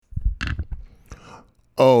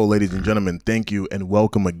Oh, ladies and gentlemen, thank you and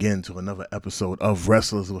welcome again to another episode of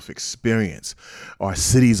Wrestlers with Experience. Our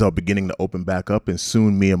cities are beginning to open back up, and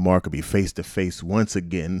soon me and Mark will be face to face once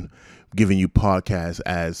again, giving you podcasts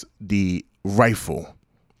as the rightful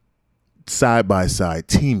side-by-side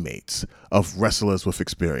teammates of Wrestlers with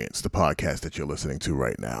Experience, the podcast that you're listening to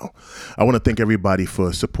right now. I want to thank everybody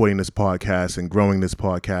for supporting this podcast and growing this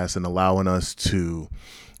podcast and allowing us to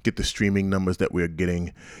get the streaming numbers that we're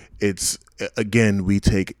getting. It's, again, we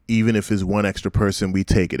take, even if it's one extra person, we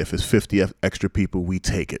take it. If it's 50 extra people, we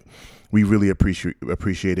take it. We really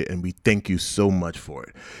appreciate it, and we thank you so much for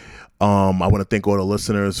it. I want to thank all the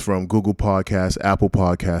listeners from Google Podcasts, Apple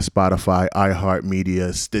Podcasts, Spotify,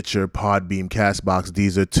 iHeartMedia, Stitcher, Podbeam, Castbox,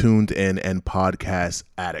 Deezer, Tuned In, and Podcast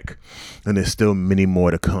Addict. And there's still many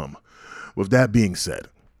more to come. With that being said,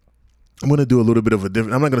 I'm going to do a little bit of a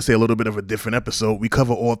different, I'm not going to say a little bit of a different episode. We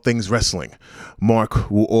cover all things wrestling.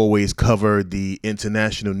 Mark will always cover the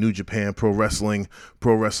international New Japan Pro Wrestling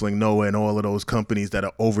Noah, and all of those companies that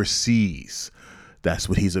are overseas. That's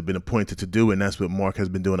what he's been appointed to do, and that's what Mark has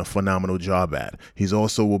been doing a phenomenal job at. He's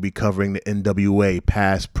also will be covering the NWA,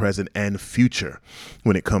 past, present, and future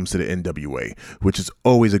when it comes to the NWA, which is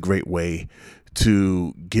always a great way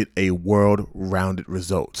to get a world-rounded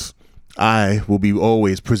results. I will be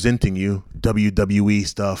always presenting you WWE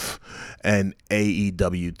stuff and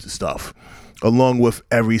AEW stuff, along with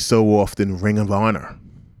every so often Ring of Honor,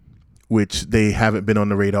 which they haven't been on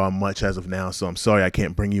the radar much as of now, so I'm sorry I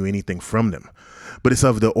can't bring you anything from them. But it's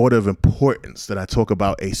of the order of importance that I talk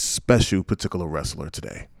about a special particular wrestler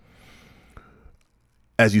today.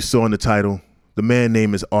 As you saw in the title, the man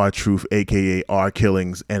name is R-Truth, a.k.a.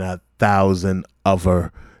 R-Killings, and 1,000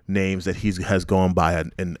 other names that he has gone by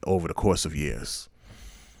in over the course of years.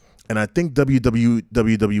 And I think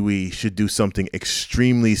WWE should do something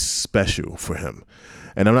extremely special for him.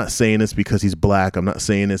 And I'm not saying this because he's black. I'm not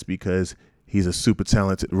saying this because he's a super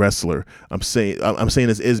talented wrestler. I'm saying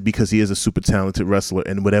this is because he is a super talented wrestler,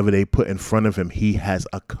 and whatever they put in front of him, he has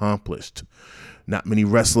accomplished. Not many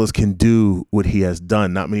wrestlers can do what he has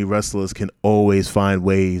done. Not many wrestlers can always find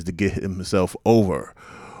ways to get himself over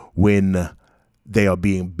when they are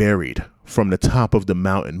being buried from the top of the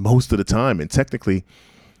mountain most of the time. And technically,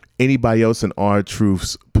 anybody else in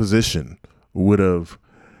R-Truth's position would have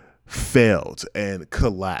failed and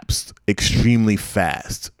collapsed extremely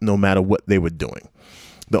fast, no matter what they were doing.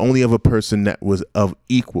 The only other person that was of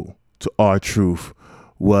equal to R-Truth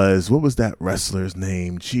was, what was that wrestler's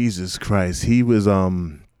name? Jesus Christ. He was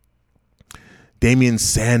Damien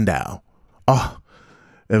Sandow.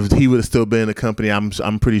 If he would have still been in the company, I'm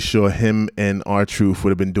pretty sure him and R-Truth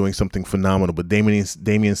would have been doing something phenomenal. But Damien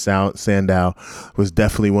Sandow was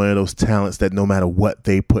definitely one of those talents that no matter what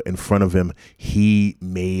they put in front of him, he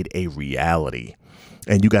made a reality.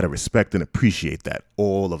 And you got to respect and appreciate that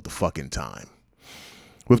all of the fucking time.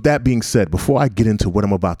 With that being said, before I get into what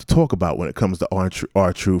I'm about to talk about when it comes to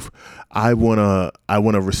R-Truth, I wanna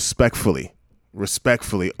respectfully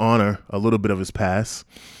honor a little bit of his past.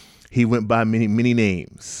 He went by many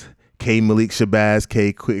names: K Malik Shabazz,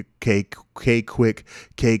 K Quick,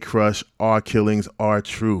 K Crush, R-Killings,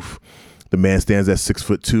 R-Truth. The man stands at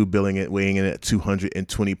 6'2", weighing in at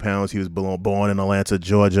 220 pounds. He was born in Atlanta,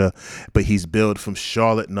 Georgia, but he's billed from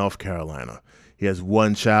Charlotte, North Carolina. He has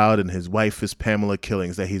one child, and his wife is Pamela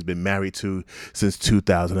Killings, that he's been married to since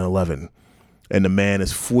 2011. And the man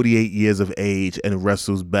is 48 years of age and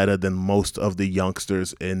wrestles better than most of the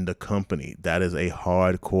youngsters in the company. That is a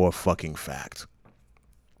hardcore fucking fact.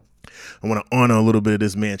 I want to honor a little bit of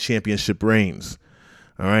this man's championship reigns.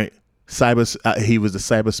 All right. He was the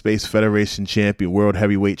Cyberspace Federation champion, World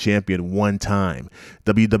Heavyweight champion one time,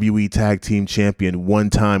 WWE Tag Team champion one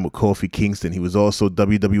time with Kofi Kingston. He was also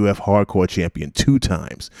WWF Hardcore champion 2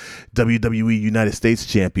 times, WWE United States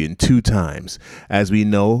champion 2 times. As we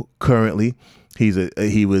know, currently,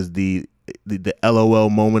 he was the LOL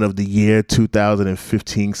Moment of the Year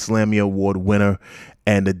 2015 Slammy Award winner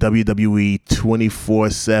and the WWE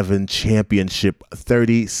 24/7 championship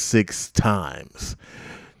 36 times.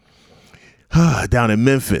 Down in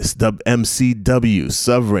Memphis, MCW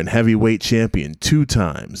Sovereign Heavyweight Champion 2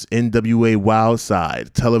 times, NWA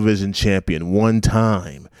Wildside Television Champion 1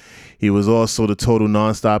 time. He was also the Total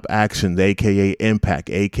Nonstop Action, aka Impact,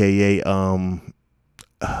 aka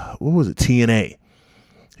what was it, TNA.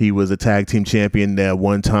 He was a tag team champion there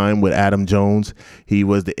 1 time with Adam Jones. He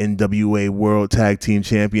was the NWA World Tag Team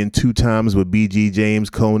Champion 2 times with BG James,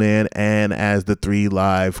 Conan, and as the 3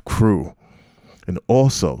 Live Crew. And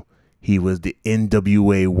also, he was the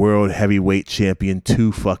NWA World Heavyweight Champion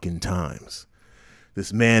 2 fucking times.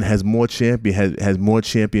 This man has more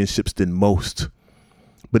championships than most.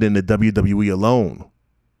 But in the WWE alone,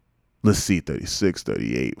 let's see, 36,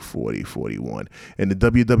 38, 40, 41. In the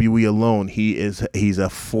WWE alone, he's a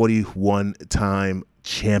 41-time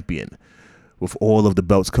champion with all of the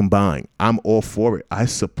belts combined. I'm all for it. I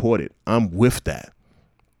support it. I'm with that.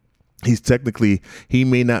 He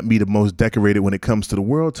may not be the most decorated when it comes to the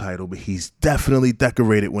world title, but he's definitely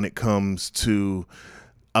decorated when it comes to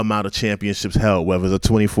amount of championships held, whether it's a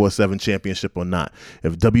 24/7 championship or not.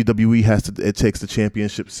 If WWE it takes the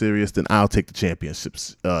championship serious, then I'll take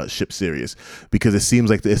the ship serious, because it seems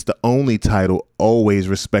like it's the only title always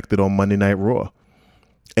respected on Monday Night Raw.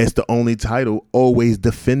 It's the only title always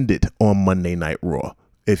defended on Monday Night Raw,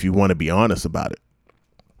 if you want to be honest about it.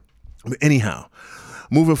 But anyhow,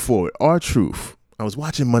 moving forward, R-Truth. I was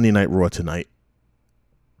watching Monday Night Raw tonight.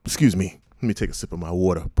 Excuse me. Let me take a sip of my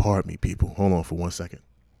water. Pardon me, people. Hold on for 1 second.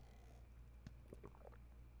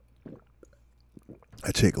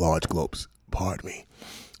 I take large gulps. Pardon me.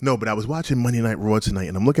 No, but I was watching Monday Night Raw tonight,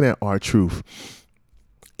 and I'm looking at R-Truth.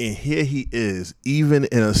 And here he is, even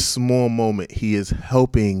in a small moment, he is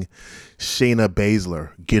helping Shayna Baszler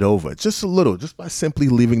get over just a little, just by simply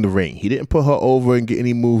leaving the ring. He didn't put her over and get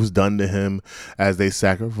any moves done to him as they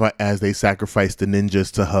sacrificed the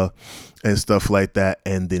ninjas to her and stuff like that.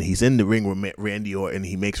 And then he's in the ring with Randy Orton.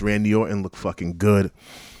 He makes Randy Orton look fucking good.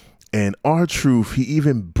 And R-Truth, he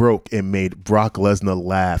even broke and made Brock Lesnar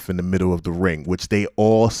laugh in the middle of the ring, which they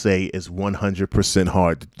all say is 100%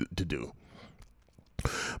 hard to do.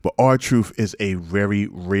 But R-Truth is a very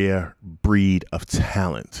rare breed of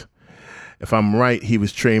talent. If I'm right, he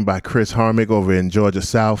was trained by Chris Harmon over in Georgia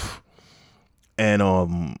South,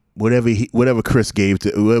 and whatever Chris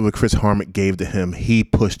Harmon gave to him, he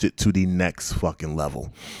pushed it to the next fucking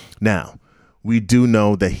level. Now, we do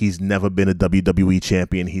know that he's never been a WWE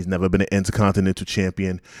champion. He's never been an Intercontinental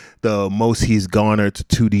champion. The most he's garnered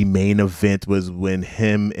to the main event was when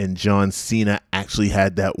him and John Cena actually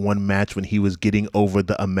had that one match when he was getting over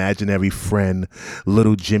the imaginary friend,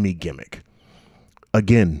 Little Jimmy gimmick.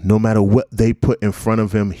 Again, no matter what they put in front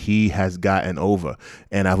of him, he has gotten over.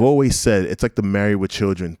 And I've always said, it's like the Married with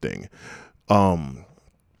Children thing.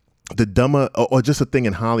 The dumber, or just a thing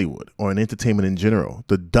in Hollywood or in entertainment in general,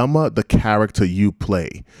 the dumber the character you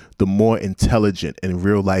play, the more intelligent in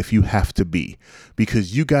real life you have to be,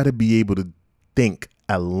 because you got to be able to think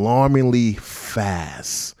alarmingly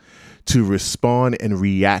fast to respond and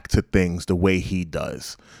react to things the way he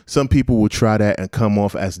does. Some people will try that and come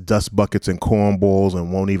off as dust buckets and cornballs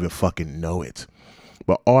and won't even fucking know it.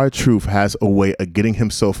 But R-Truth has a way of getting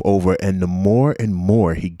himself over, and the more and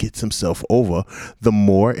more he gets himself over, the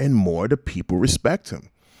more and more the people respect him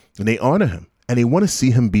and they honor him and they want to see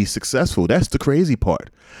him be successful. That's the crazy part.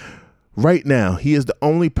 Right now, he is the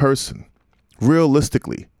only person,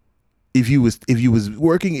 realistically, if you was going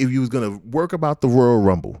to work about the Royal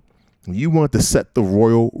Rumble, and you want to set the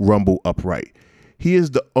Royal Rumble upright, he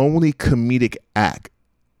is the only comedic act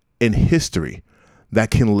in history that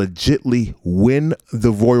can legitly win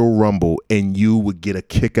the Royal Rumble and you would get a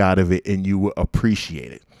kick out of it and you would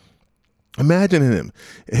appreciate it. Imagine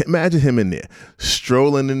him in there,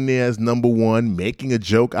 strolling in there as number one, making a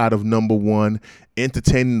joke out of number one,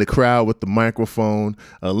 entertaining the crowd with the microphone,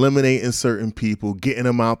 eliminating certain people, getting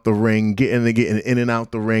them out the ring, getting in and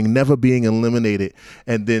out the ring, never being eliminated,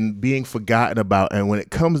 and then being forgotten about. And when it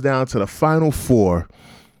comes down to the final four,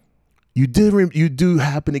 you do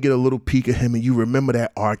happen to get a little peek of him, and you remember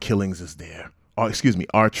that R-Truth is there.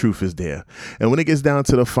 And when it gets down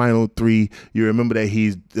to the final three, you remember that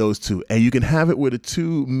he's those two. And you can have it where the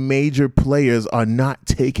two major players are not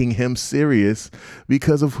taking him serious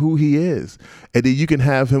because of who he is. And then you can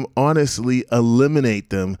have him honestly eliminate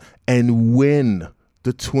them and win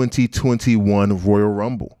the 2021 Royal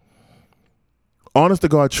Rumble. Honest to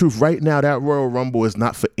God truth, right now, that Royal Rumble is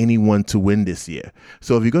not for anyone to win this year.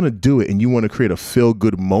 So if you're going to do it and you want to create a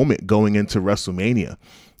feel-good moment going into WrestleMania,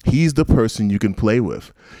 he's the person you can play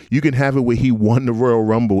with. You can have it where he won the Royal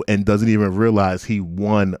Rumble and doesn't even realize he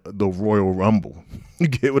won the Royal Rumble. You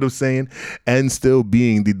get what I'm saying? And still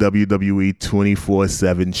being the WWE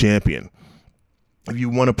 24/7 champion. If you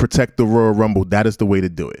want to protect the Royal Rumble, that is the way to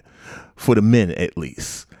do it. For the men, at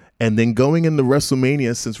least. And then going into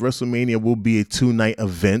WrestleMania, since WrestleMania will be a 2-night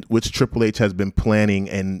event, which Triple H has been planning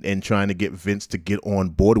and trying to get Vince to get on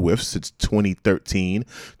board with since 2013,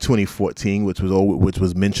 2014, which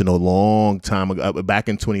was mentioned a long time ago, back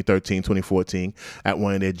in 2013, 2014, at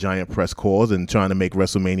one of their giant press calls, and trying to make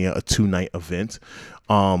WrestleMania a 2-night event.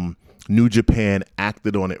 New Japan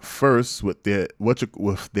acted on it first with their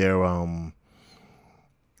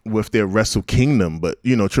with their Wrestle Kingdom, but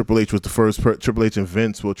Triple H was the first. Triple H and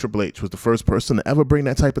Vince. Well, Triple H was the first person to ever bring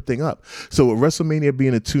that type of thing up. So with WrestleMania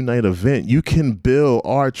being a 2-night event, you can bill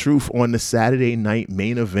R-Truth on the Saturday night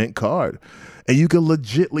main event card, and you can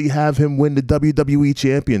legitly have him win the WWE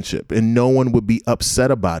Championship, and no one would be upset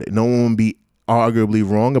about it. No one would be arguably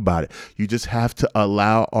wrong about it. You just have to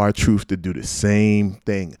allow R-Truth to do the same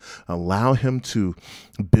thing. Allow him to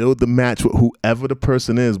build the match with whoever the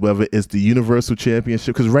person is, whether it's the Universal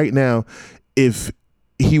Championship. Because right now, if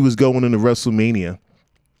he was going into WrestleMania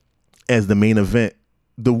as the main event,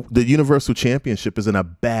 the Universal Championship is in a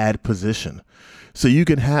bad position. So you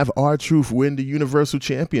can have R-Truth win the Universal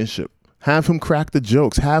Championship. Have him crack the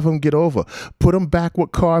jokes. Have him get over. Put him back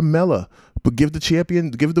with Carmella. But give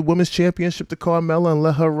the women's championship to Carmella and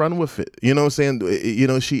let her run with it. You know what I'm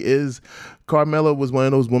saying? Carmella was one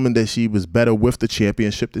of those women that she was better with the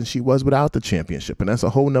championship than she was without the championship. And that's a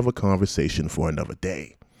whole nother conversation for another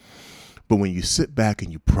day. But when you sit back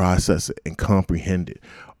and you process it and comprehend it,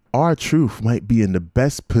 R-Truth might be in the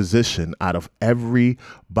best position out of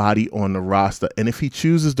everybody on the roster. And if he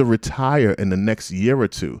chooses to retire in the next year or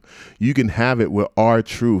two, you can have it where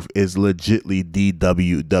R-Truth is legitly the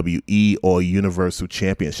WWE or Universal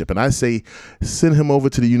Championship. And I say send him over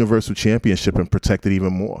to the Universal Championship and protect it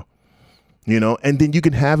even more. And then you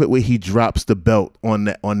can have it where he drops the belt on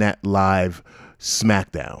that live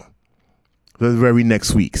SmackDown the very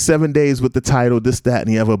next week. 7 days with the title, this, that,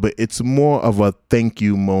 and the other. But it's more of a thank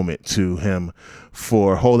you moment to him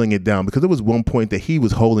for holding it down, because there was one point that he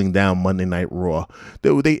was holding down Monday Night Raw.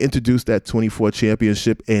 They introduced that 24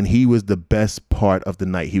 championship, and he was the best part of the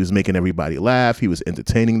night. He was making everybody laugh. He was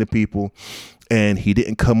entertaining the people, and he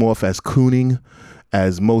didn't come off as cooning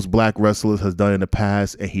as most black wrestlers has done in the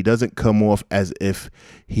past. And he doesn't come off as if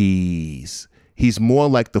he's more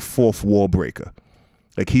like the fourth wall breaker.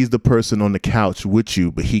 Like, he's the person on the couch with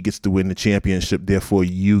you, but he gets to win the championship. Therefore,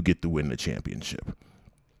 you get to win the championship.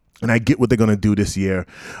 And I get what they're going to do this year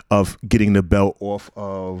of getting the belt off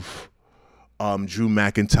of Drew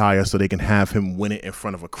McIntyre so they can have him win it in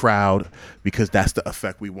front of a crowd, because that's the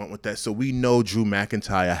effect we want with that. So we know Drew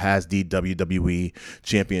McIntyre has the WWE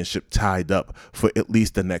championship tied up for at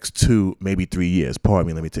least the next 2, maybe 3 years. Pardon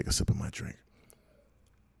me. Let me take a sip of my drink.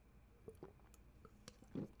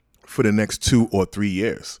 For the next 2 or 3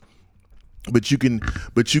 years. But you can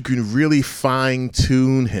really fine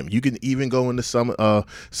tune him. You can even go into some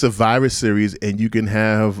Survivor Series, and you can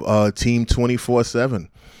have Team 24/7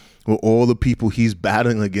 with all the people he's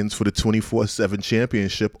battling against for the 24/7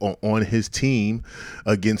 championship on his team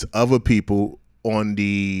against other people on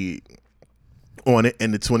it,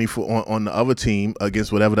 and the 24 on the other team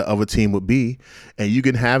against whatever the other team would be. And you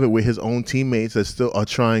can have it where his own teammates that still are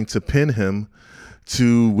trying to pin him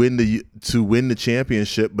to win the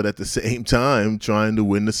championship, but at the same time trying to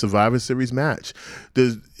win the Survivor Series match.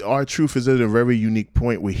 R-Truth is at a very unique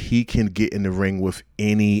point where he can get in the ring with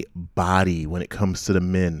anybody when it comes to the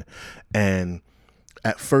men. And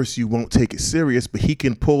at first you won't take it serious, but he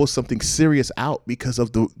can pull something serious out because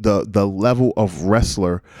of the level of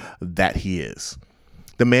wrestler that he is.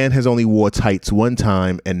 The man has only wore tights one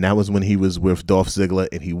time, and that was when he was with Dolph Ziggler,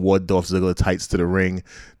 and he wore Dolph Ziggler tights to the ring.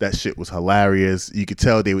 That shit was hilarious. You could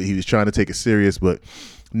tell he was trying to take it serious, but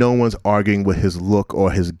no one's arguing with his look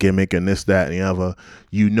or his gimmick and this, that, and the other.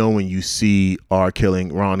 When you see Ron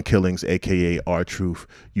Killings, a.k.a. R-Truth,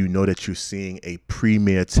 you know that you're seeing a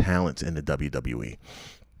premier talent in the WWE.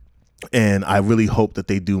 And I really hope that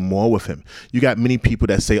they do more with him. You got many people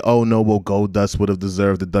that say, oh, no, well, Goldust would have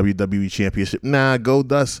deserved the WWE Championship. Nah,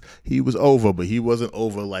 Goldust, he was over, but he wasn't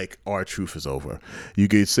over like R-Truth is over. You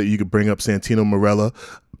could bring up Santino Marella,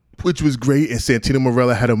 which was great. And Santino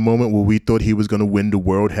Marella had a moment where we thought he was going to win the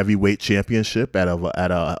World Heavyweight Championship this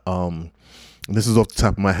is off the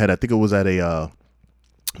top of my head. I think it was at not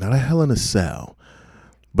a Hell in a Cell,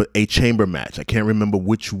 but a chamber match. I can't remember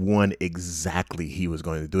which one exactly he was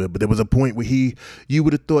going to do it, but there was a point where you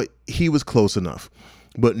would have thought he was close enough.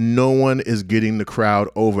 But no one is getting the crowd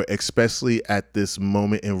over, especially at this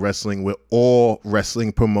moment in wrestling where all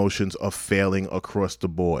wrestling promotions are failing across the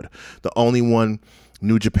board. The only one,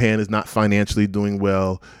 New Japan, is not financially doing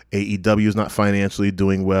well. AEW is not financially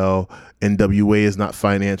doing well. NWA is not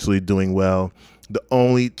financially doing well. The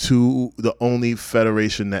only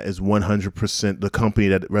federation that is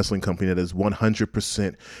 100%, wrestling company that is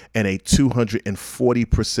 100% and a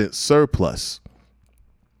 240% surplus.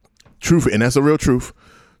 Truth, and that's a real truth.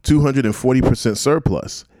 240%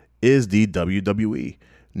 surplus is the WWE.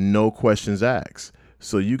 No questions asked.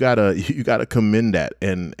 So you gotta commend that,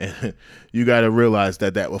 and you gotta realize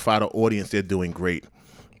that without an audience, they're doing great.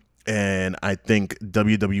 And I think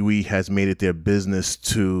WWE has made it their business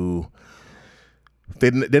to,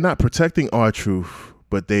 they're not protecting R-Truth,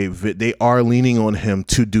 but they are leaning on him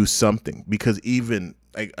to do something, because even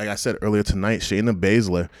like I said earlier tonight, Shayna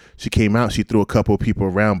Baszler, she came out, she threw a couple of people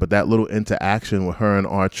around, but that little interaction with her and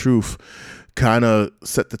R-Truth kind of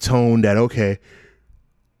set the tone that, okay,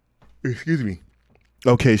 excuse me,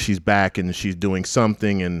 okay, she's back and she's doing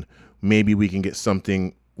something, and maybe we can get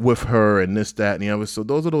something with her and this, that, and the other. So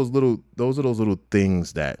those are those little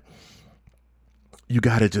things that you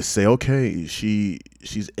got to just say, okay,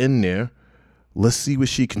 she's in there. Let's see what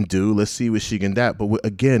she can do. Let's see what she can that. But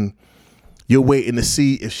again, you're waiting to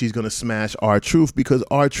see if she's going to smash R-Truth, because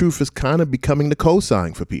R-Truth is kind of becoming the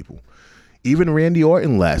cosign for people. Even Randy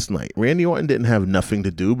Orton last night. Randy Orton didn't have nothing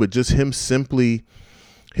to do, but just him simply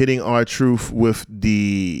hitting R-Truth with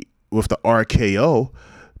the RKO,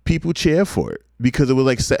 people cheer for it, because it was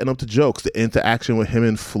like setting up the jokes. The interaction with him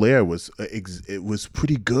and Flair was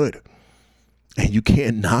pretty good. And you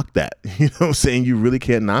can't knock that. You know what I'm saying? You really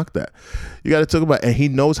can't knock that. You got to talk about, and he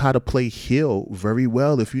knows how to play heel very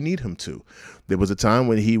well if you need him to. There was a time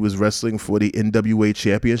when he was wrestling for the NWA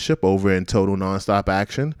Championship over in Total Nonstop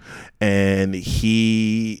Action, and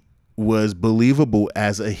he was believable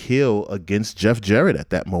as a heel against Jeff Jarrett at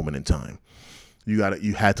that moment in time. You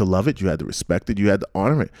had to love it. You had to respect it. You had to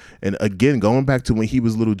honor it. And again, going back to when he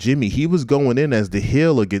was little Jimmy, he was going in as the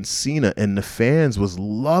heel against Cena, and the fans was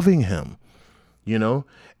loving him. You know,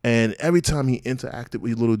 and every time he interacted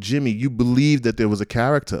with little Jimmy, you believed that there was a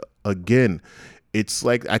character. Again, it's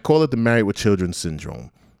like, I call it the Married with Children syndrome.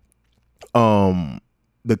 The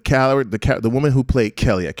woman who played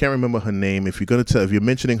Kelly, I can't remember her name. If you're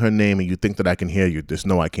mentioning her name and you think that I can hear you, just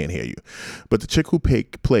know I can't hear you. But the chick who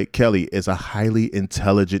played Kelly is a highly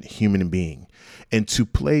intelligent human being. And to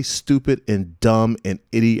play stupid and dumb and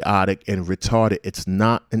idiotic and retarded, it's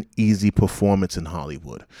not an easy performance in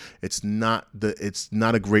Hollywood. It's not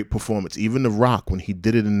a great performance. Even The Rock, when he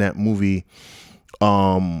did it in that movie,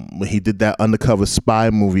 when he did that undercover spy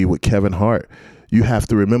movie with Kevin Hart, you have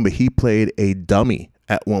to remember he played a dummy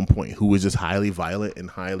at one point who was just highly violent and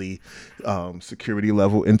highly security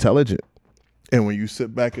level intelligent. And when you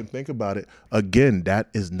sit back and think about it, again, that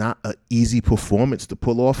is not an easy performance to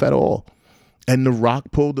pull off at all. And The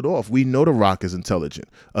Rock pulled it off. We know The Rock is intelligent.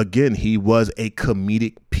 Again, he was a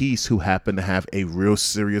comedic piece who happened to have a real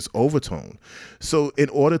serious overtone. So in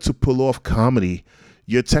order to pull off comedy,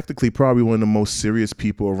 you're technically probably one of the most serious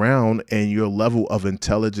people around, and your level of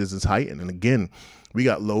intelligence is heightened. And again, we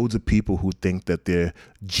got loads of people who think that they're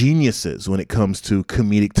geniuses when it comes to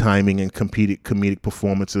comedic timing and comedic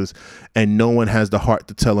performances, and no one has the heart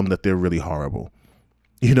to tell them that they're really horrible.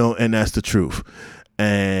 You know, and that's the truth.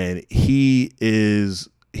 And he is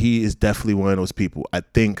definitely one of those people. I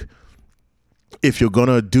think if you're going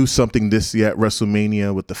to do something this year at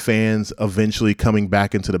WrestleMania, with the fans eventually coming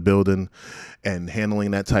back into the building and handling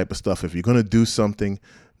that type of stuff, if you're going to do something,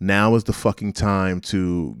 now is the fucking time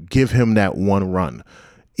to give him that one run.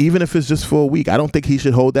 Even if it's just for a week. I don't think he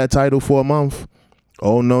should hold that title for a month.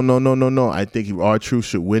 Oh, no. I think R-Truth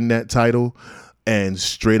should win that title and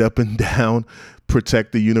straight up and down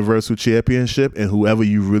protect the Universal Championship, and whoever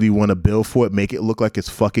you really want to build for it, make it look like it's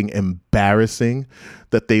fucking embarrassing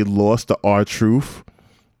that they lost to R-Truth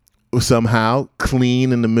somehow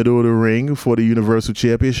clean in the middle of the ring for the Universal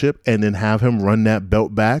Championship, and then have him run that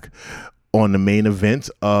belt back on the main event,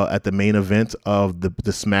 at the main event of the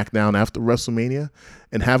SmackDown after WrestleMania,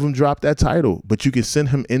 and have him drop that title. But you can send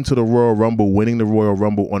him into the Royal Rumble, winning the Royal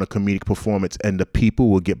Rumble on a comedic performance, and the people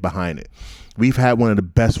will get behind it. We've had one of the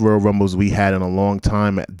best Royal Rumbles we had in a long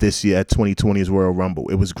time this year at 2020's Royal Rumble.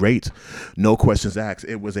 It was great. No questions asked.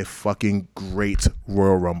 It was a fucking great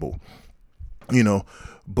Royal Rumble. You know,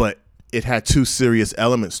 but it had two serious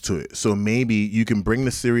elements to it. So maybe you can bring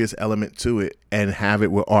the serious element to it and have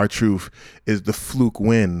it where R-Truth is the fluke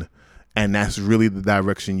win, and that's really the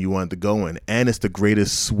direction you want to go in. And it's the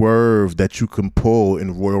greatest swerve that you can pull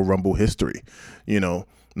in Royal Rumble history. You know,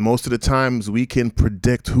 most of the times we can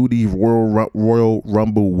predict who the Royal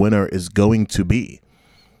Rumble winner is going to be.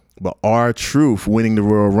 But R-Truth winning the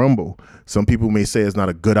Royal Rumble, some people may say it's not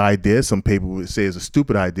a good idea. Some people would say it's a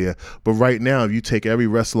stupid idea. But right now, if you take every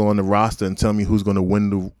wrestler on the roster and tell me who's going to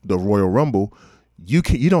win the Royal Rumble, you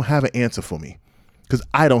don't have an answer for me, because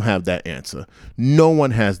I don't have that answer. No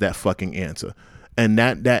one has that fucking answer. And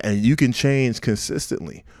and you can change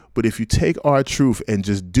consistently. But if you take R-Truth and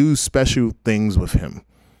just do special things with him,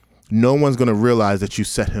 No one's going to realize that you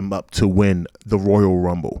set him up to win the Royal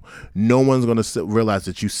Rumble. No one's going to realize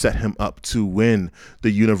that you set him up to win the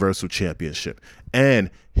Universal Championship. And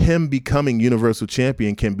him becoming Universal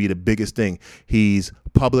Champion can be the biggest thing. He's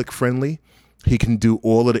public friendly. He can do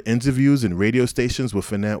all of the interviews and radio stations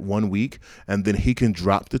within that 1 week, and then he can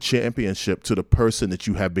drop the championship to the person that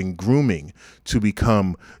you have been grooming to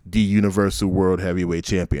become the Universal World Heavyweight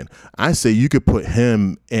Champion. I say you could put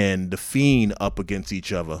him and The Fiend up against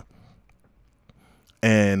each other,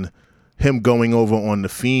 and him going over on The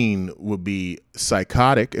Fiend would be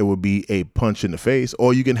psychotic. It would be a punch in the face.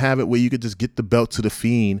 Or you can have it where you could just get the belt to The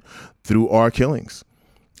Fiend through our killings.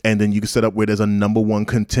 And then you can set up where there's a number one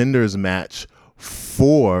contenders match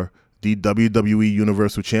for the WWE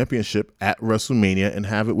Universal Championship at WrestleMania and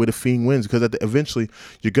have it where The Fiend wins. Because eventually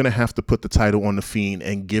you're going to have to put the title on The Fiend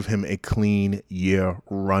and give him a clean year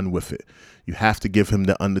run with it. You have to give him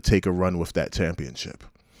the Undertaker run with that championship.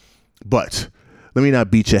 But let me not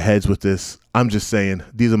beat your heads with this. I'm just saying,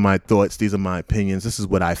 these are my thoughts. These are my opinions. This is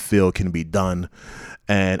what I feel can be done.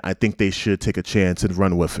 And I think they should take a chance and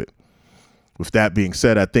run with it. With that being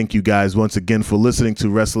said, I thank you guys once again for listening to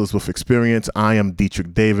Wrestlers with Experience. I am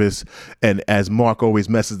Dietrich Davis, and as Mark always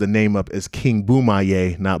messes the name up, it's King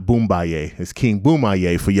Boomaye, not Boombaye. It's King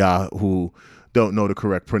Boomaye for y'all who don't know the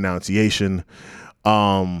correct pronunciation.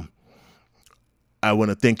 I want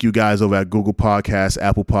to thank you guys over at Google Podcasts,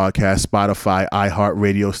 Apple Podcasts, Spotify,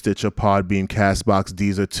 iHeartRadio, Stitcher, Podbean, Castbox,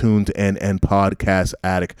 Deezer, Tuned, and Podcast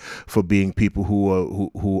Addict for being people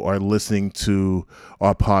who are listening to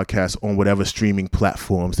our podcast on whatever streaming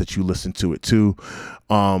platforms that you listen to it to.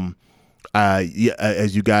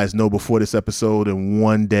 As you guys know, before this episode, in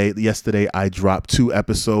one day, yesterday, I dropped 2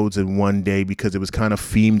 episodes in one day because it was kind of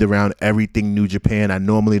themed around everything New Japan. I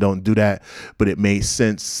normally don't do that, but it made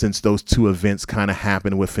sense since those 2 events kind of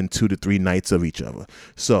happened within 2 to 3 nights of each other.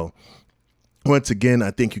 So once again,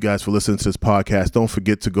 I thank you guys for listening to this podcast. Don't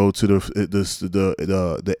forget to go to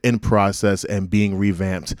the in process and being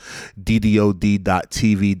revamped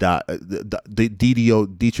DDOD.TV, the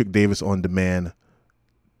DDO Dietrich Davis On Demand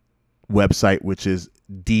website, which is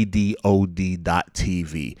ddod.tv,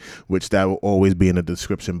 which that will always be in the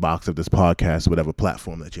description box of this podcast, whatever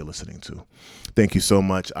platform that you're listening to. Thank you so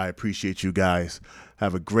much. I appreciate you guys.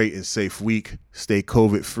 Have a great and safe week. Stay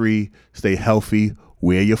COVID free. Stay healthy.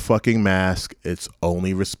 Wear your fucking mask. It's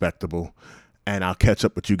only respectable. And I'll catch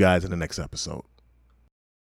up with you guys in the next episode.